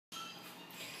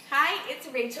it's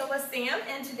Rachel with Sam,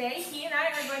 and today he and I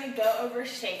are going to go over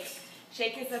shake.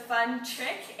 Shake is a fun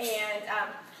trick, and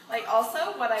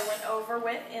also what I went over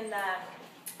with in the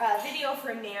video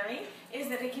for Nary is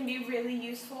that it can be really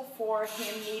useful for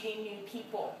him meeting new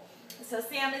people. So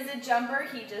Sam is a jumper,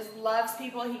 he just loves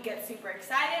people, he gets super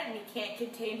excited and he can't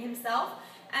contain himself.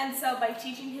 And so by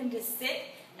teaching him to sit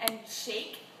and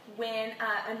shake when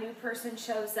a new person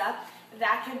shows up,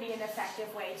 that can be an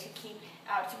effective way to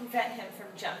prevent him from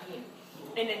jumping,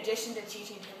 in addition to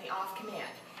teaching him the off command.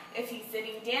 If he's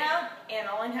sitting down and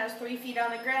Olin has 3 feet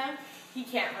on the ground, he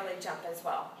can't really jump as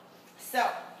well. So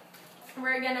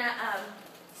we're going to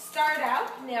start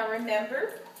out, now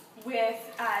remember, with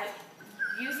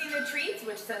using the treats,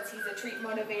 which since he's a treat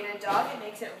motivated dog, it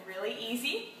makes it really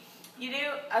easy. You do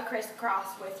a crisscross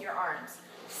with your arms.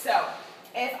 So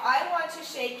if I want to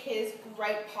shake his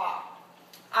right paw,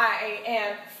 I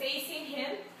am facing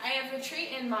him. I have the treat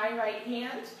in my right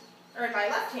hand, or in my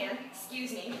left hand,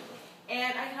 excuse me,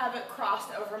 and I have it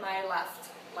crossed over my left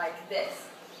like this.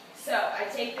 So I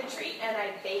take the treat and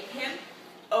I bait him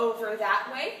over that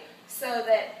way so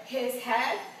that his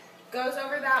head goes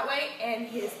over that way and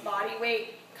his body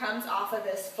weight comes off of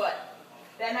this foot.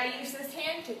 Then I use this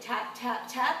hand to tap, tap,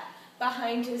 tap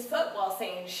behind his foot while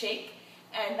saying shake,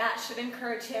 and that should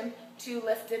encourage him to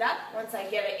lift it up. Once I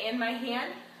get it in my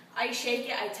hand, I shake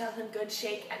it, I tell him good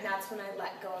shake, and that's when I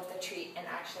let go of the treat and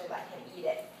actually let him eat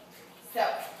it. So,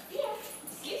 yeah,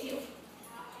 excuse you.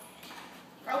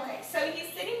 Okay, so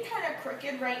he's sitting kind of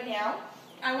crooked right now.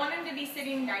 I want him to be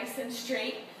sitting nice and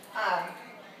straight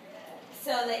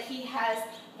so that he has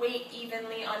weight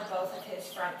evenly on both of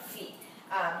his front feet.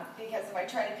 Because if I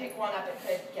try to pick one up, it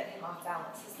could get him off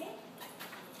balance. See?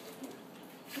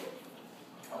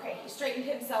 Okay, he straightened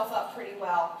himself up pretty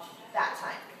well that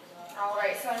time. All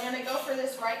right, so I'm going to go for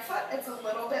this right foot. It's a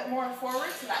little bit more forward,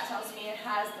 so that tells me it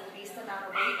has the least amount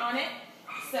of weight on it.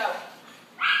 So,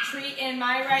 treat in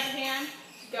my right hand,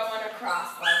 going across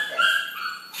like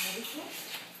this.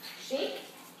 Shake,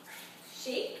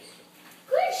 shake.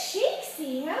 Good shake,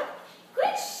 Sam.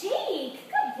 Good shake.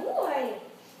 Good boy.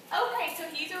 Okay, so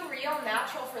he's a real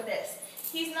natural for this.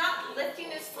 He's not lifting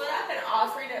his foot up and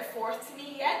offering it forth to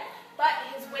me yet, but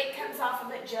his weight comes off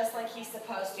of it just like he's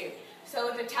supposed to. So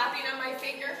with the tapping on my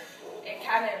finger, it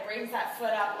kind of brings that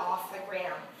foot up off the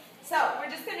ground. So we're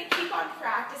just going to keep on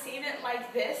practicing it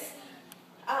like this,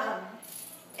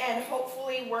 and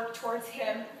hopefully work towards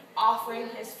him offering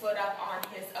his foot up on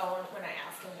his own when I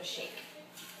ask him to shake.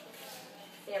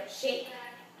 Sam, shake,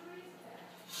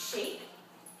 shake.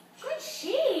 Good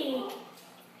shake.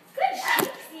 Good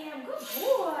shake, Sam. Good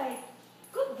boy.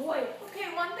 Good boy.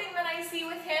 Okay, one thing that I see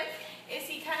with him is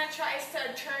he kind of tries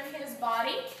to turn his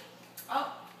body.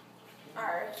 Oh,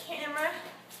 our camera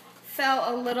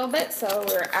fell a little bit, so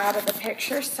we're out of the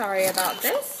picture. Sorry about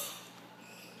this.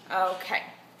 Okay.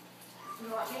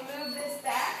 Let me move this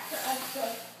back for us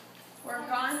to work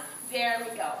on. There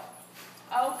we go.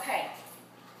 Okay.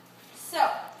 So,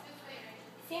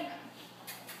 Sam,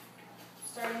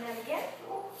 starting that again.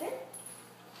 Sit.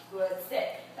 Good,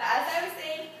 sit. But as I was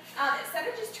saying, instead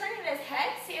of just turning his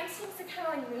head, Sam seems to kind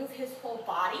of like move his whole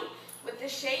body with the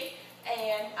shake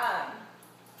and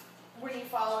where he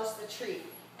follows the treat.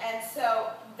 And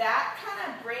so that kind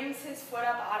of brings his foot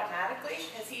up automatically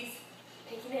as he's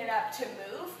picking it up to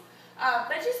move.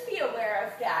 But just be aware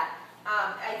of that.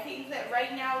 I think that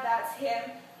right now that's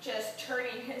him just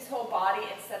turning his whole body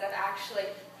instead of actually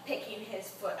picking his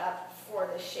foot up for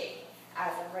the shake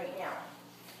as of right now.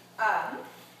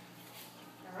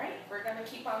 All right, we're going to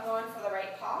keep on going for the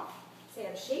right paw.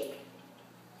 Sam, shake.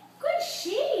 Good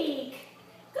shake.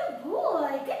 Good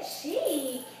boy. Good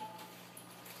shake.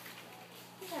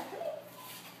 Yeah,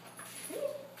 pretty.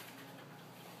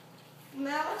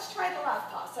 Now let's try the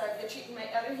left paw. So I've got treat in my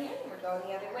other hand, and we're going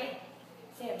the other way.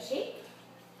 Sam, shake.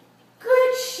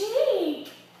 Good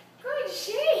shake. Good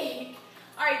shake.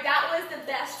 All right, that was the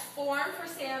best form for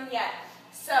Sam yet.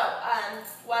 So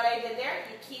what I did there,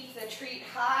 you keep the treat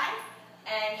high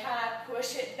and kind of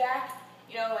push it back,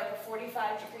 you know, like a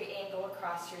 45-degree angle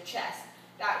across your chest.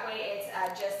 That way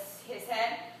it's just his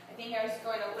head. I think I was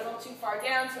going a little too far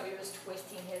down, so he was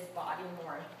twisting his body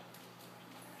more.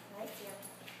 Right, Sam.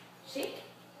 Shake.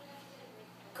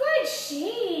 Good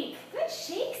shake. Good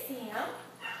shake, Sam.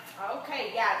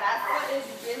 Okay, yeah, that foot is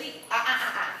really,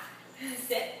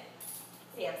 Sit.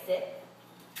 Sam, sit.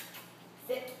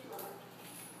 Sit.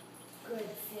 Good,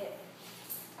 sit.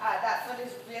 That foot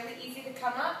is really easy to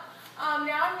come up.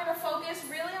 Now I'm going to focus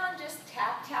really on just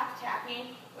tap, tap,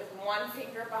 tapping with one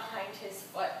finger behind his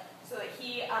foot so that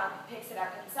he picks it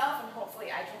up himself and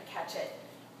hopefully I can catch it.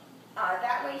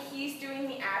 That way he's doing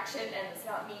the action and it's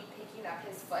not me picking up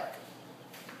his foot.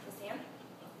 So Sam,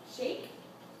 shake,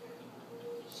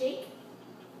 shake,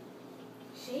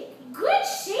 shake. Good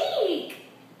shake!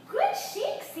 Good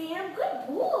shake, Sam. Good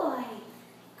boy.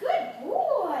 Good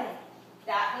boy.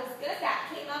 That was good.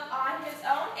 That came up on his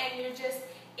own, and you're just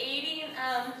aiding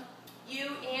you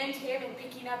and him in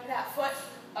picking up that foot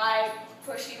by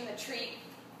pushing the treat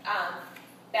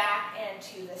back and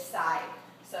to the side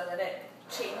so that it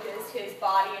changes his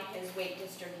body and his weight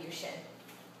distribution.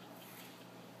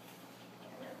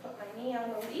 I'm going to put my knee on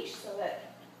the leash so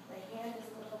that my hand is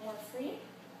a little more free.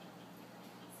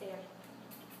 Sam.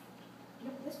 No,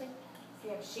 this way.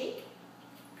 Sam, shake.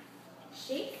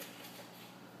 Shake.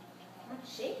 Come on,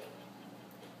 shake.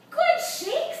 Good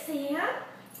shake, Sam.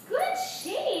 Good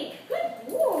shake. Good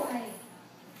boy.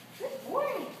 Good boy.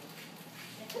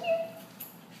 Now come here.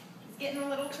 He's getting a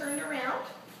little turned around.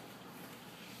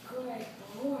 Good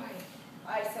boy. All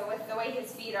right, so with the way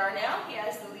his feet are now, he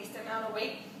has the least amount of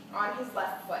weight on his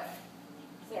left foot.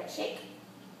 Sam, shake.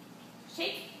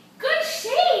 Shake. Good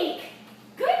shake.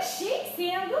 Good shake,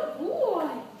 Sam. Good boy.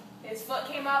 His foot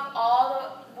came up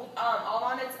all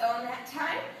on its own that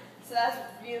time, so that's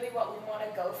really what we want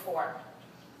to go for.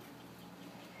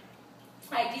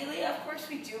 Ideally, of course,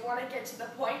 we do want to get to the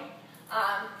point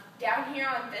down here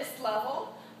on this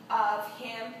level of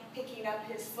him picking up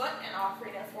his foot and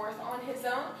offering a fourth on his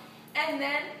own. And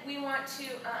then we want to,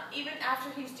 even after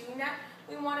he's doing that,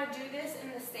 we want to do this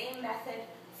in the same method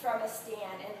from a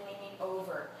stand and leaning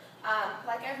over.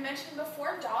 Like I've mentioned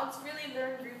before, dogs really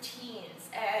learn routines,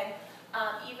 and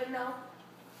even though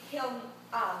he'll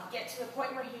get to the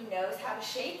point where he knows how to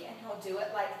shake and he'll do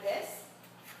it like this,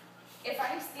 if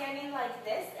I'm standing like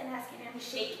this and asking him to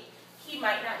shake, he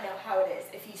might not know how it is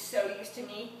if he's so used to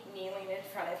me kneeling in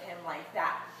front of him like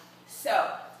that.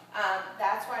 So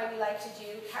that's why we like to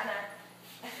do kind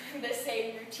of the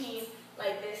same routine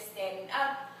like this, standing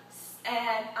up,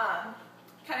 and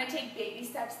kind of take baby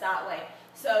steps that way.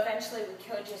 So eventually we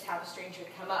could just have a stranger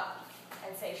come up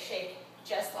and say shake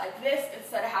just like this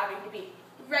instead of having to be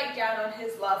right down on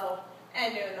his level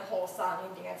and doing the whole song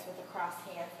and dance with the cross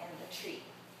hand and the treat.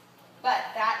 But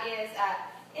that is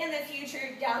in the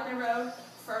future, down the road.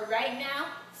 For right now,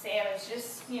 Sam has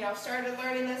just, started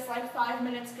learning this like 5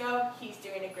 minutes ago. He's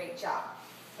doing a great job.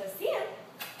 So Sam,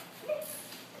 come here.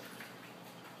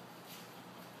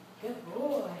 Good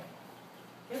boy.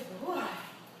 Good boy.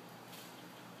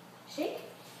 Shake.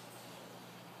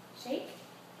 Shake.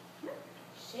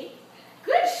 Shake.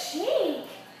 Good shake.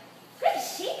 Good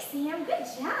shake, Sam. Good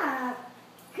job.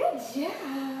 Good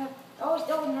job. Oh,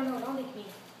 no, don't lick me.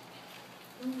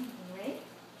 Ready?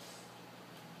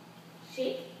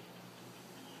 Shake.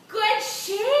 Good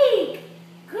shake.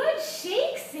 Good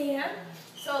shake, Sam.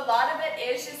 So a lot of it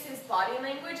is just his body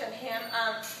language of him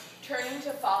turning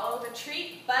to follow the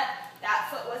treat, but that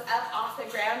foot was up off the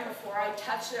ground before I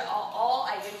touched it at all.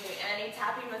 I didn't do any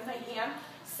tapping with my hand.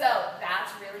 So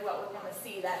that's really what we want to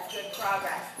see. That's good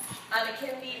progress. It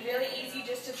can be really easy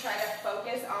just to try to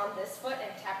focus on this foot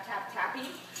and tap, tap, tapping,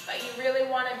 but you really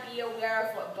want to be aware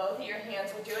of what both of your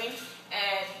hands are doing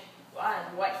and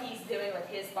what he's doing with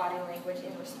his body language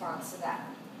in response to that.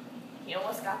 He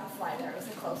almost got the fly there. It was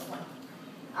a close one.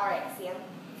 All right, Sam.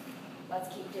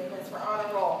 Let's keep doing this. We're on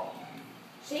a roll.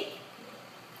 Shake.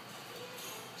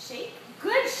 Shake.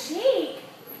 Good shake.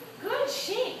 Good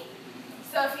shake.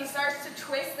 So if he starts to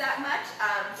twist that much,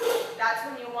 that's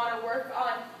when you want to work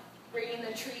on bringing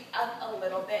the treat up a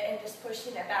little bit and just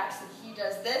pushing it back so he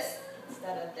does this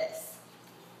instead of this.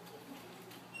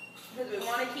 Because we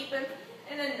want to keep him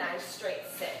in a nice straight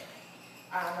sit.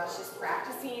 That's just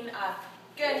practicing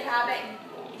good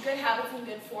habits and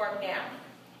good form now.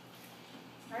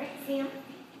 All right, Sam.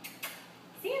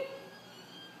 Sam.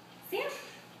 Sam.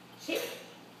 Shake.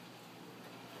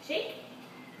 Shake.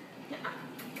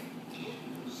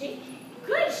 Shake.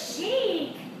 Good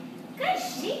shake. Good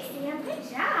shake, Sam. Good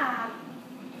job.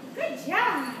 Good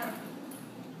job.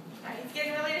 He's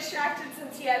getting really distracted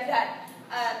since he had that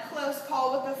close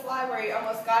call with the fly where he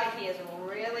almost got it. He is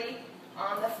really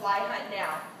on the fly hunt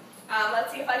now.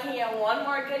 Let's see if I can get one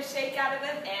more good shake out of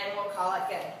him and we'll call it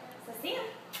good. So Sam.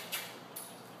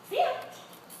 Sam.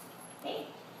 Hey.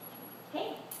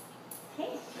 Hey. Hey.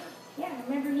 Yeah,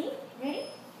 remember me? Ready?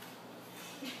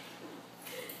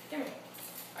 Come here.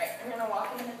 Alright, I'm going to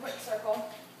walk him in a quick circle,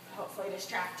 hopefully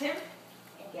distract him,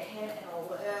 and get him in a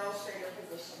little straighter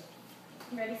position.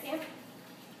 You ready, Sam?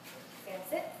 Sam,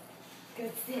 sit.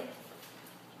 Good sit.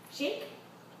 Shake.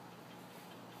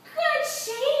 Good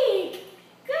shake.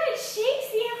 Good shake,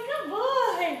 Sam. Good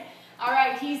boy.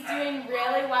 Alright, he's doing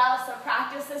really well, so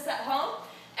practice this at home.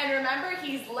 And remember,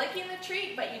 he's licking the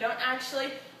treat, but you don't actually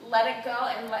let it go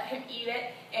and let him eat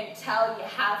it until you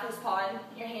have his paw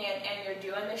in your hand and you're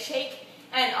doing the shake.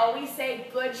 And always say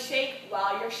good shake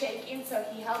while you're shaking, so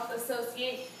he helps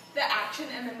associate the action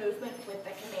and the movement with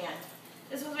the command.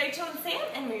 This was Rachel and Sam,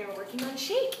 and we were working on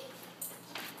shake.